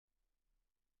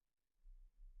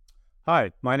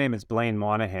Hi, my name is Blaine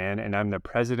Monaghan, and I'm the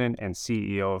president and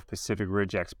CEO of Pacific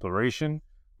Ridge Exploration.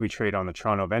 We trade on the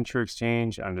Toronto Venture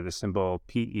Exchange under the symbol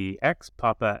PEX,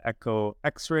 Papa Echo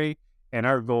X-ray, and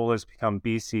our goal is to become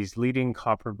BC's leading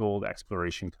copper gold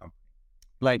exploration company.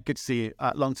 Blaine, good to see you.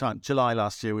 Long time. July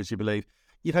last year, would you believe?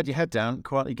 You've had your head down,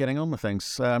 quietly getting on with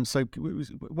things.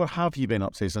 What have you been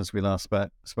up to since we last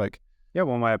spoke? Yeah,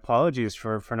 well, my apologies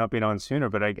for not being on sooner,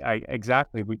 but I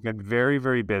exactly, we've been very,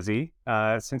 very busy.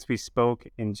 Since we spoke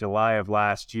in July of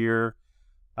last year,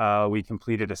 we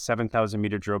completed a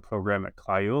 7,000-meter drill program at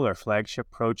Kliyul, our flagship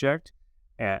project.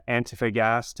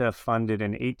 Antofagasta funded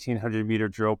an 1,800-meter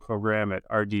drill program at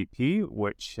RDP,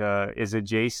 which is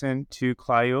adjacent to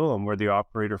Kliyul, and we're the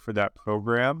operator for that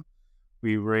program.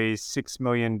 We raised $6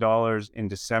 million in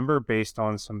December based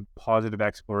on some positive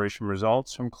exploration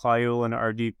results from Kliyul and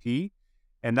RDP.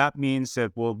 And that means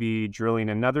that we'll be drilling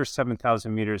another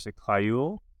 7,000 meters at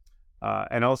Kliyul,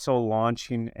 and also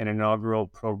launching an inaugural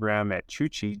program at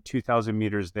Chuchi, 2,000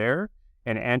 meters there.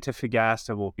 And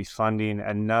Antofagasta will be funding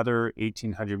another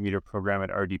 1,800-meter program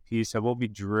at RDP. So we'll be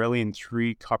drilling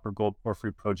 3 copper gold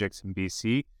porphyry projects in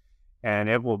BC, and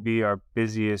it will be our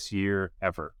busiest year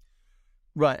ever.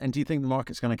 Right, and do you think the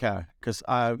market's going to carry? Because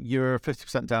you're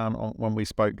 50% down on when we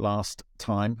spoke last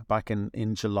time, back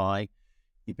in July.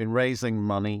 You've been raising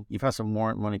money. You've had some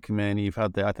warrant money come in. You've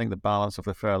had the balance of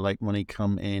the Fair Lake money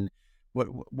come in.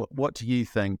 What do you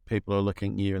think people are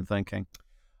looking at you and thinking?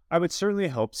 I would certainly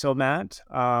hope so, Matt.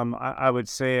 I would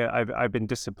say I've been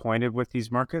disappointed with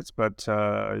these markets, but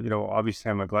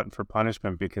obviously I'm a glutton for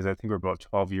punishment because I think we're about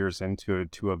 12 years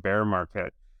into a bear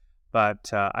market. But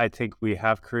I think we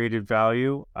have created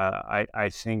value. I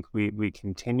think we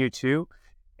continue to,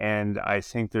 and I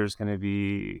think there's going to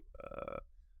be.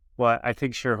 I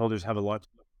think shareholders have a lot.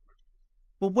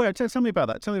 Well, tell me about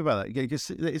that. Tell me about that.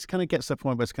 It kind of gets to the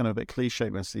point where it's kind of a bit cliche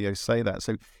when CEOs say that.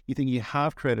 So you think you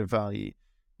have created value.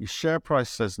 Your share price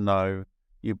says no.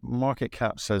 Your market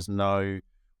cap says no.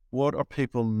 What are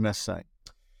people missing?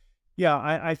 Yeah,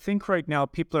 I think right now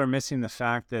people are missing the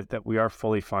fact that we are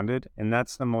fully funded, and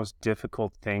that's the most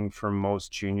difficult thing for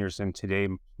most juniors in today's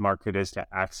market is to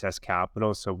access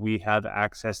capital. So we have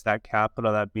accessed that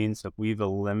capital. That means that we've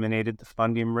eliminated the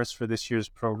funding risk for this year's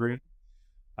program.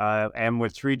 And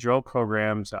with 3 drill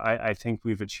programs, I think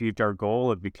we've achieved our goal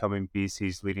of becoming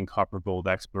BC's leading copper gold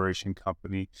exploration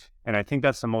company. And I think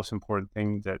that's the most important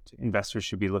thing that investors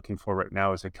should be looking for right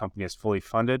now is a company is fully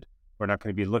funded. We're not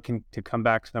going to be looking to come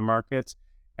back to the markets.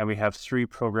 And we have 3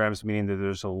 programs, meaning that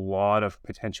there's a lot of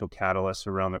potential catalysts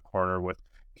around the corner with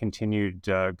continued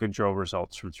good drill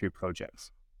results from 3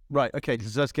 projects. Right. Okay.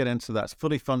 So let's get into that.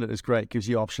 Fully funded is great. Gives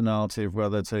you optionality of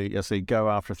whether to go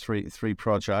after three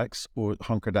projects or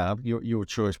hunker down. Your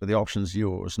choice, but the option's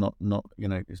yours. Not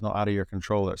it's not out of your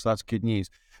control. So that's good news.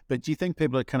 But do you think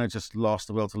people are kind of just lost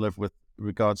the will to live with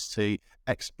regards to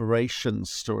exploration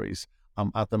stories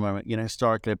at the moment?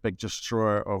 Historically a big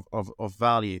destroyer of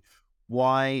value.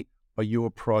 Why do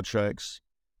your projects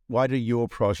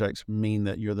mean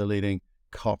that you're the leading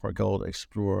copper gold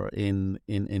explorer in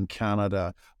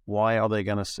Canada? Why are they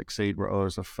going to succeed where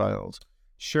others have failed?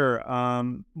 Sure.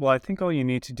 Well, I think all you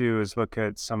need to do is look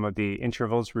at some of the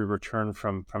intervals we returned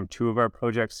from 2 of our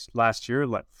projects last year,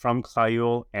 from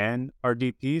Kliyul and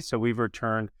RDP. So we've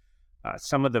returned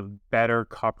some of the better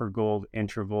copper gold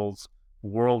intervals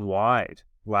worldwide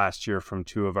last year from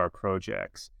 2 of our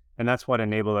projects. And that's what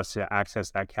enabled us to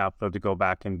access that capital to go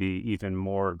back and be even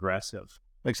more aggressive.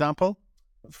 Example?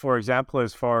 For example,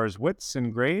 as far as widths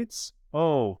and grades,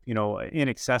 in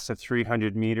excess of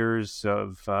 300 meters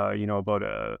of, about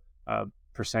a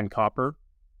percent copper.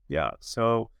 Yeah.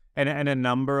 So, and a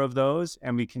number of those,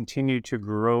 and we continue to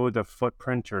grow the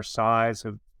footprint or size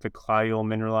of the Kliyul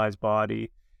mineralized body.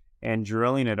 And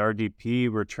drilling at RDP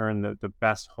returned the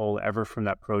best hole ever from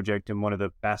that project and one of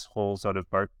the best holes out of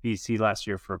BC last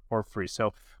year for porphyry.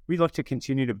 So we look to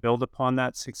continue to build upon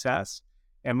that success.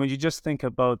 And when you just think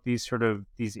about these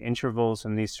intervals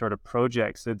and these sort of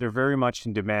projects, that they're very much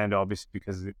in demand, obviously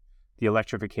because of the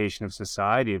electrification of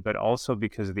society, but also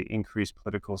because of the increased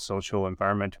political, social,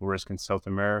 environmental risk in South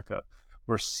America.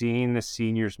 We're seeing the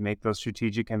seniors make those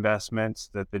strategic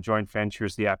investments, that the joint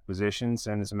ventures, the acquisitions,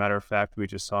 and as a matter of fact, we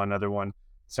just saw another one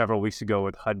several weeks ago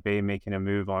with Hudbay making a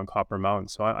move on Copper Mountain.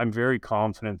 So I'm very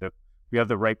confident that we have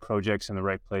the right projects in the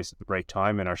right place at the right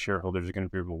time, and our shareholders are going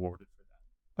to be rewarded.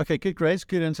 Okay, good grades,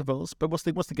 good intervals. But what's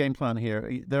the game plan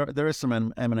here? There is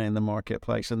some M&A in the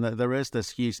marketplace, and there is this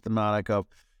huge thematic of,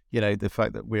 the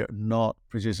fact that we're not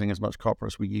producing as much copper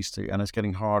as we used to, and it's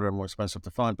getting harder and more expensive to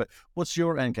find. But what's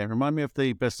your end game? Remind me of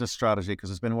the business strategy,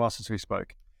 because it's been a while since we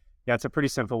spoke. Yeah, it's a pretty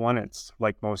simple one. It's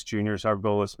like most juniors, our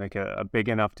goal is to make a big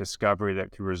enough discovery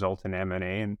that could result in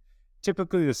M&A. And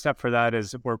typically the step for that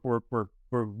is we're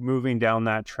moving down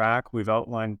that track. We've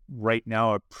outlined right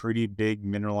now a pretty big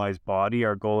mineralized body.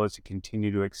 Our goal is to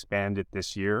continue to expand it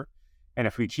this year. And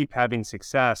if we keep having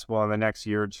success, well, in the next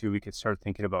year or two, we could start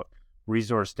thinking about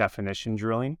resource definition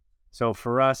drilling. So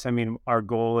for us, I mean, our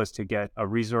goal is to get a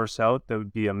resource out that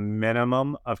would be a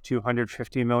minimum of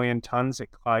 250 million tons at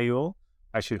Kliyul.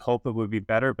 I should hope it would be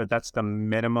better, but that's the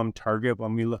minimum target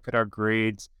when we look at our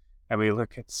grades and we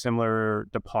look at similar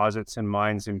deposits and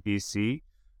mines in BC.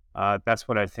 That's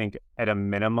what I think at a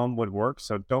minimum would work.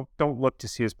 So don't look to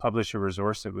see us publish a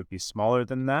resource that would be smaller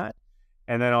than that.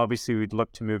 And then obviously we'd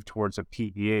look to move towards a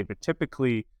PEA. But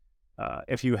typically,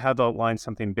 if you have outlined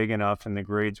something big enough and the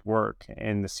grades work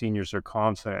and the seniors are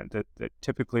confident that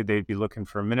typically they'd be looking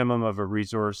for a minimum of a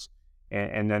resource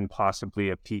and then possibly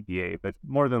a PEA. But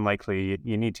more than likely,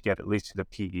 you need to get at least to the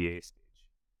PEA stage.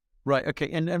 Right. Okay.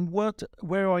 And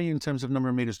where are you in terms of number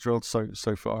of meters drilled so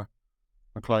far,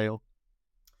 McLeod?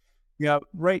 Yeah,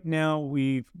 right now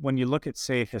when you look at,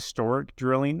 say, historic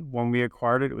drilling, when we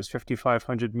acquired it, it was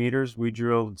 5,500 meters. We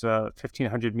drilled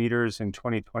 1,500 meters in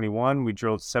 2021. We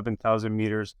drilled 7,000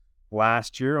 meters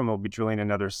last year, and we'll be drilling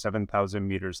another 7,000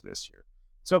 meters this year.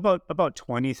 So about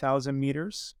 20,000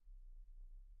 meters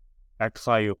at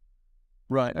Kliyul.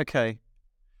 Right. Okay.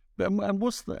 And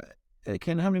what's the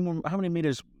Ken? How many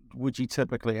meters would you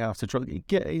typically have to drill?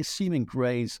 Assuming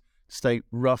grades stay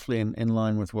roughly in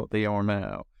line with what they are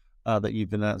now, that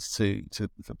you've announced to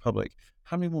the public.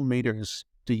 How many more meters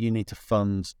do you need to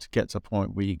fund to get to a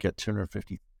point where you get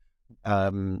 250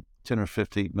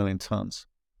 million tons?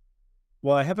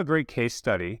 Well, I have a great case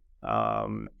study,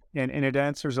 and it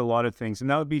answers a lot of things, and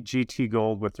that would be GT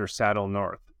Gold with their Saddle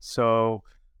North. So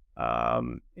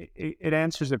it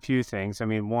answers a few things. I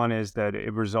mean, one is that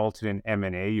it resulted in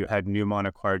M&A. You had Newmont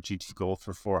acquire GT Gold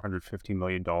for $450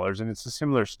 million, and it's a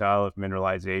similar style of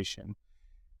mineralization.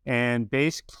 And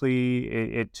basically,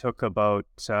 it took about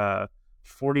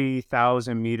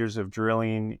 40,000 meters of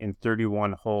drilling in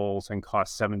 31 holes and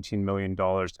cost $17 million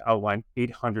to outline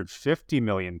 850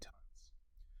 million tons.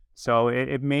 So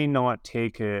it may not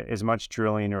take as much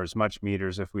drilling or as much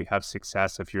meters if we have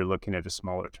success if you're looking at a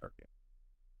smaller target.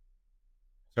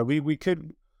 So we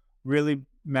could really,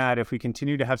 Matt, if we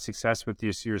continue to have success with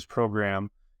this year's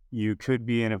program, you could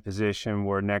be in a position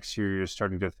where next year you're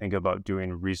starting to think about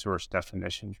doing resource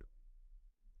definition.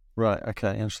 Right.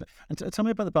 Okay. Interesting. And tell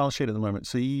me about the balance sheet at the moment.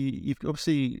 So you've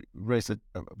obviously raised a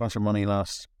bunch of money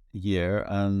last year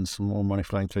and some more money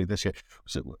flowing through this year.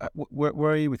 So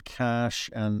where are you with cash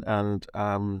and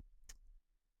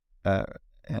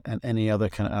any other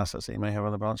kind of assets that you may have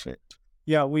on the balance sheet?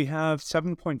 Yeah, we have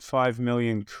 7.5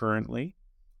 million currently.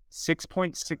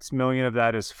 6.6 million of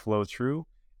that is flow through.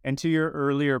 And to your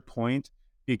earlier point,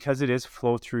 because it is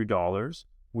flow through dollars,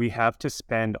 we have to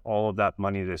spend all of that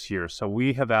money this year. So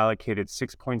we have allocated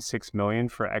 6.6 million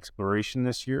for exploration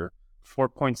this year,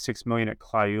 4.6 million at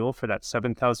Kliyul for that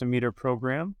 7,000 meter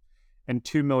program, and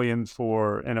 2 million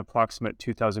for an approximate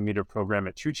 2,000 meter program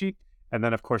at Chuchi. And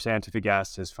then, of course,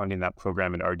 Antofagasta is funding that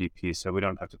program at RDP, so we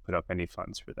don't have to put up any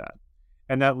funds for that.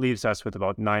 And that leaves us with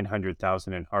about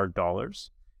 900,000 in hard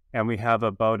dollars. And we have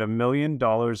about $1 million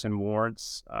in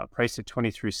warrants priced at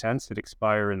 23 cents that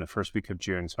expire in the first week of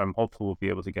June. So I'm hopeful we'll be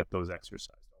able to get those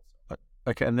exercised also.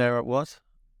 Okay, and they're at what?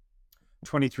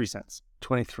 23 cents.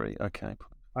 23, okay.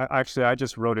 I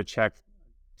just wrote a check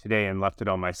today and left it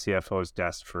on my CFO's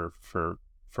desk for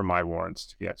my warrants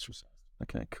to be exercised.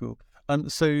 Okay, cool.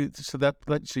 So you're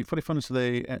fully funded to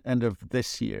the end of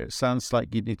this year. It sounds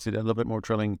like you need to do a little bit more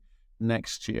drilling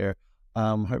next year.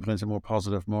 Hopefully it's a more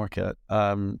positive market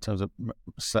in terms of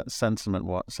sentiment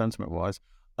wise.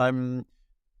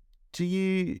 Do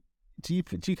you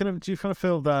kind of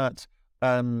feel that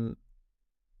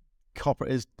copper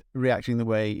is reacting the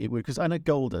way it would? Because I know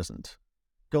gold isn't.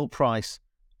 Gold price,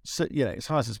 so, as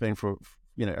high as it's been for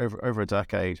over a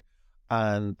decade,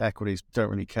 and equities don't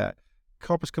really care.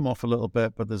 Copper's come off a little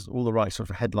bit, but there's all the right sort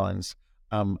of headlines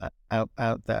out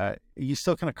there. Are you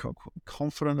still kind of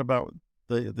confident about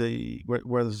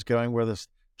where this is going, where this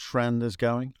trend is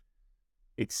going?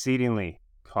 Exceedingly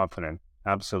confident.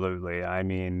 Absolutely. I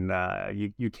mean,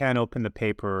 you can't open the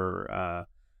paper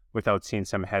without seeing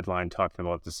some headline talking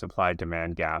about the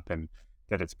supply-demand gap and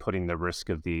that it's putting the risk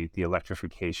of the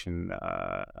electrification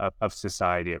of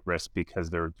society at risk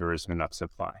because there isn't enough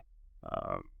supply.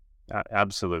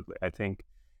 Absolutely, I think.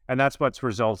 And that's what's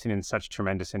resulting in such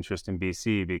tremendous interest in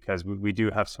BC because we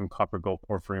do have some copper gold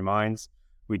porphyry mines.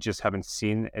 We just haven't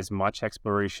seen as much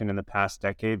exploration in the past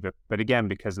decade. But again,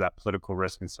 because of that political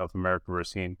risk in South America, we're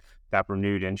seeing that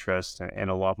renewed interest and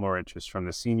a lot more interest from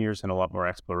the seniors and a lot more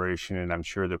exploration. And I'm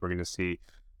sure that we're going to see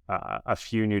a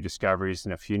few new discoveries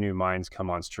and a few new mines come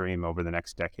on stream over the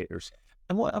next decade or so.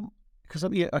 And what, because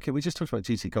okay, we just talked about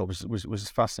GT Gold, which was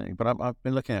fascinating, but I've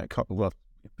been looking at copper, well,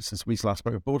 since we last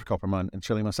spoke, I bought a copper mine in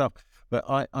Chile myself, but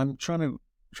I'm trying to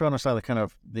understand the kind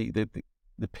of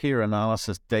the peer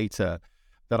analysis data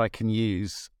that I can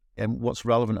use and what's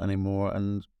relevant anymore,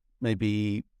 and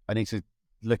maybe I need to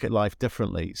look at life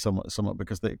differently somewhat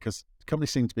because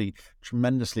companies seem to be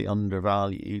tremendously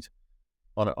undervalued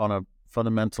on a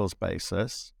fundamentals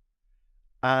basis,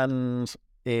 and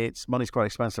money's quite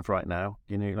expensive right now.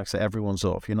 You know, like I say, everyone's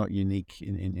off. You're not unique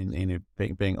in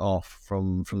being off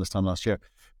from this time last year,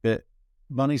 but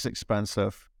money's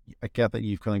expensive. I get that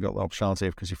you've kind of got the optionality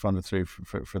because you're funded through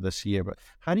for this year, but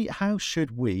how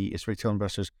should we as retail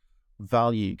investors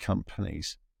value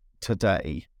companies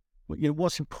today? You know,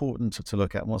 what's important to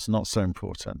look at and what's not so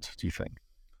important, do you think?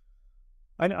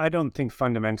 I don't think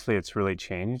fundamentally it's really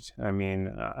changed. I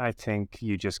mean, I think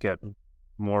you just get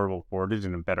more rewarded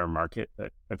in a better market.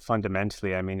 But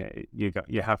fundamentally, I mean, you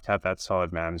have to have that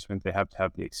solid management. They have to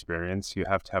have the experience. You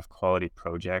have to have quality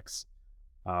projects.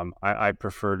 I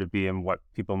prefer to be in what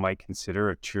people might consider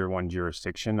a tier one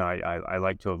jurisdiction. I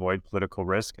like to avoid political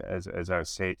risk, as I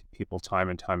say to people time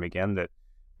and time again, that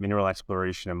mineral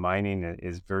exploration and mining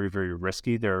is very, very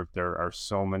risky. There are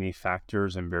so many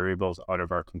factors and variables out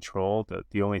of our control that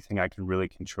the only thing I can really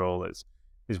control is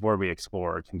where we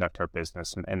explore or conduct our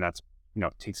business. And that's,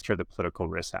 takes care of the political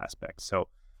risk aspect. So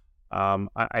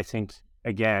I think,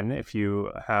 again, if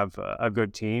you have a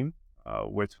good team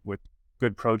with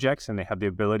good projects and they have the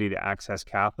ability to access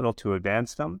capital to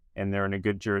advance them and they're in a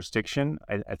good jurisdiction,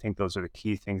 I think those are the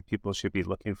key things people should be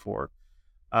looking for.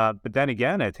 But then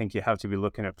again, I think you have to be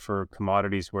looking at for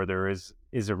commodities where there is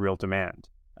a real demand,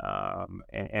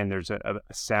 and there's a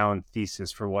sound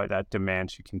thesis for why that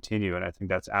demand should continue. And I think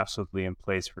that's absolutely in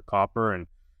place for copper. And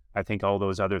I think all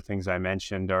those other things I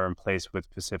mentioned are in place with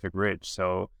Pacific Ridge.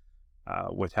 So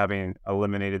with having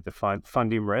eliminated the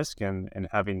funding risk and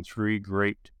having 3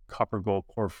 great copper gold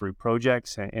porphyry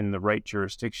projects in the right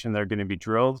jurisdiction, they're going to be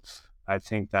drilled. I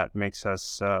think that makes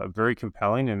us very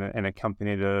compelling and a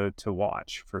company to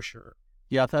watch for sure.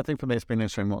 Yeah, I think for me it's been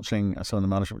interesting watching some of the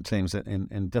management teams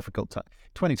in difficult time.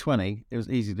 2020, it was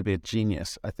easy to be a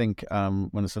genius. I think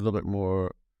when it's a little bit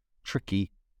more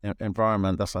tricky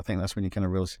environment, I think that's when you kind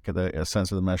of really get a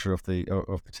sense of the measure of the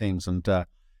teams and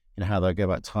how they go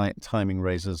about timing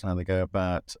raises, how they go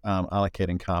about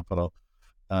allocating capital.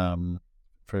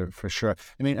 For sure.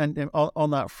 I mean, and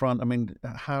on that front, I mean,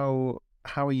 how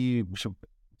are you? Do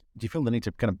you feel the need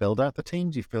to kind of build out the team?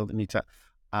 Do you feel the need to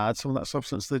add some of that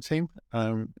substance to the team?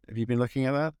 Have you been looking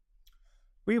at that?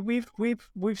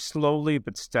 We've slowly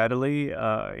but steadily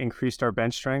increased our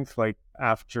bench strength. Like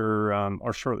after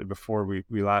or shortly before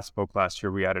we last spoke last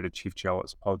year, we added a chief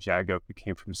geologist, Paul Jago, who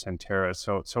came from Centerra.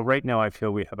 So right now I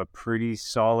feel we have a pretty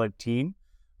solid team.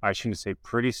 I shouldn't say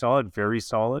pretty solid, very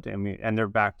solid, and they're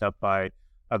backed up by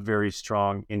a very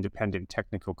strong independent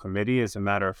technical committee. As a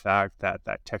matter of fact,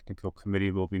 that technical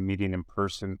committee will be meeting in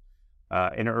person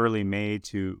in early May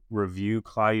to review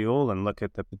Kliyul and look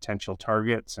at the potential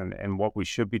targets and what we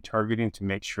should be targeting to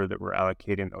make sure that we're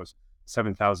allocating those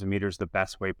 7,000 meters the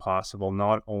best way possible,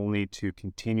 not only to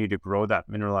continue to grow that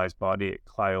mineralized body at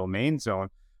Kliyul main zone,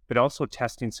 but also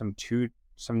testing some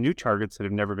new targets that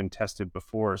have never been tested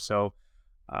before. So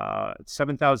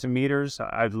 7,000 meters,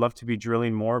 I'd love to be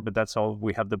drilling more, but that's all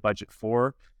we have the budget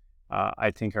for.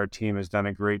 I think our team has done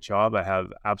a great job. I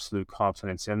have absolute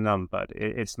confidence in them, but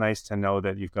it's nice to know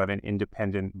that you've got an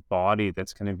independent body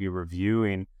that's going to be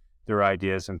reviewing their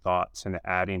ideas and thoughts and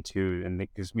adding to, and it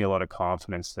gives me a lot of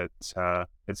confidence that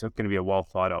it's going to be a well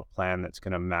thought out plan that's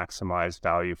going to maximize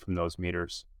value from those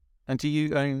meters. And do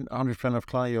you own 100% of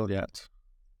Kliyul yet?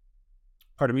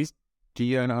 Pardon me? Do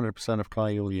you own 100% of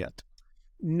Kliyul yet?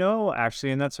 No,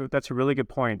 actually, and that's a really good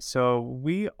point. So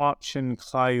we optioned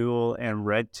Kliyul and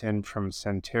Redton from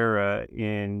Centerra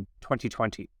in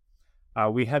 2020.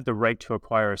 We had the right to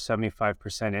acquire a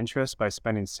 75% interest by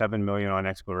spending $7 million on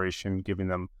exploration, giving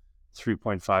them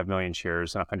 3.5 million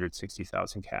shares and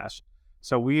 160,000 cash.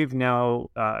 So we've now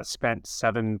spent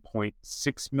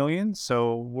 7.6 million.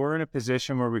 So we're in a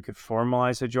position where we could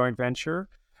formalize a joint venture.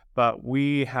 But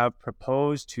we have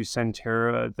proposed to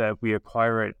Centerra that we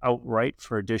acquire it outright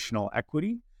for additional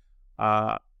equity.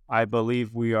 I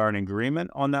believe we are in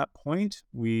agreement on that point.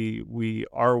 We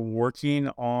are working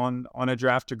on a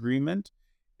draft agreement,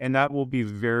 and that will be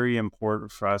very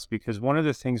important for us because one of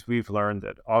the things we've learned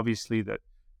that obviously that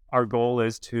our goal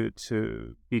is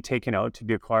to be taken out, to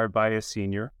be acquired by a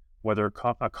senior, whether a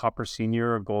copper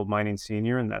senior or gold mining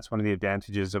senior, and that's one of the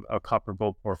advantages of a copper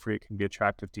gold porphyry. It can be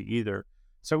attractive to either.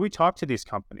 So we talk to these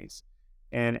companies,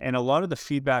 and a lot of the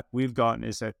feedback we've gotten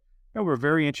is that, we're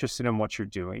very interested in what you're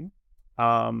doing,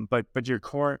 but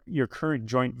your current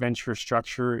joint venture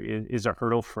structure is a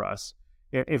hurdle for us.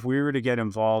 If we were to get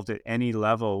involved at any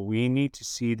level, we need to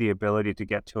see the ability to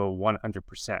get to a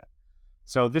 100%.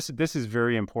 So this is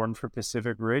very important for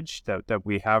Pacific Ridge, that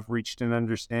we have reached an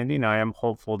understanding. I am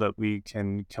hopeful that we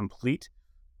can complete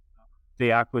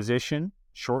the acquisition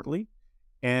shortly.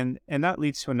 And that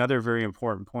leads to another very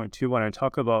important point too. When I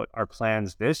talk about our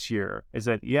plans this year, is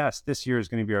that yes, this year is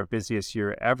going to be our busiest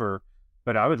year ever,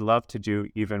 but I would love to do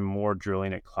even more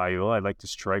drilling at Kliyul. I'd like to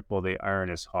strike while the iron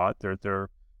is hot.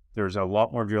 There's a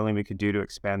lot more drilling we could do to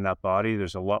expand that body.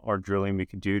 There's a lot more drilling we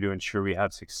could do to ensure we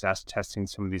have success testing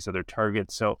some of these other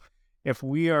targets. So if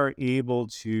we are able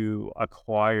to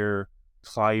acquire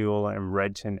Kliyul and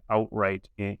Redton outright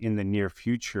in the near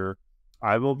future,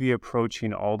 I will be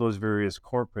approaching all those various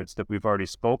corporates that we've already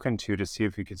spoken to see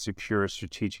if we could secure a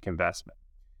strategic investment.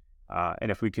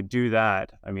 And if we could do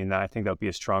that, I think that would be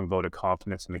a strong vote of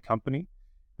confidence in the company.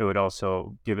 It would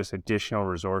also give us additional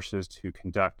resources to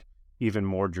conduct even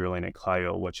more drilling at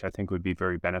Kliyul, which I think would be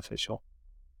very beneficial.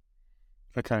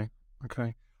 Okay.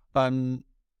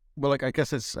 Well, I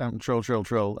guess it's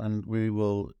drill, and we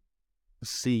will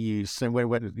see you soon.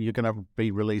 When you're going to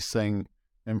be releasing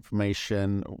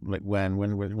information, like when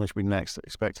should we next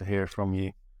expect to hear from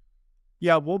you?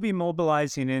 Yeah, we'll be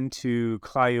mobilizing into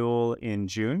Kliyul in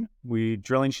June.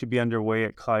 Drilling should be underway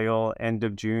at Kliyul end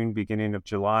of June, beginning of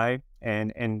July,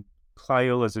 and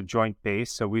Kliyul is a joint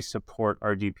base, so we support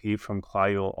RDP from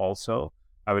Kliyul also.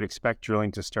 I would expect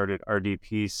drilling to start at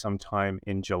RDP sometime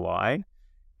in July.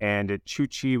 And at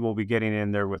Chuchi, we'll be getting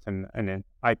in there with an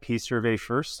IP survey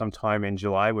first, sometime in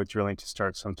July, with drilling to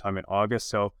start sometime in August.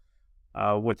 So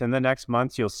within the next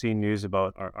month, you'll see news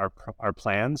about our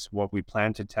plans, what we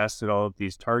plan to test at all of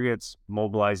these targets,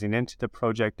 mobilizing into the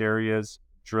project areas,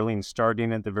 drilling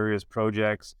starting at the various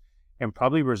projects, and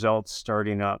probably results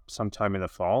starting up sometime in the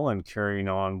fall and carrying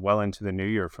on well into the new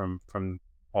year from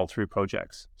all three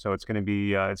projects. So it's going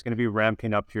to be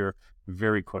ramping up here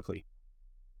very quickly.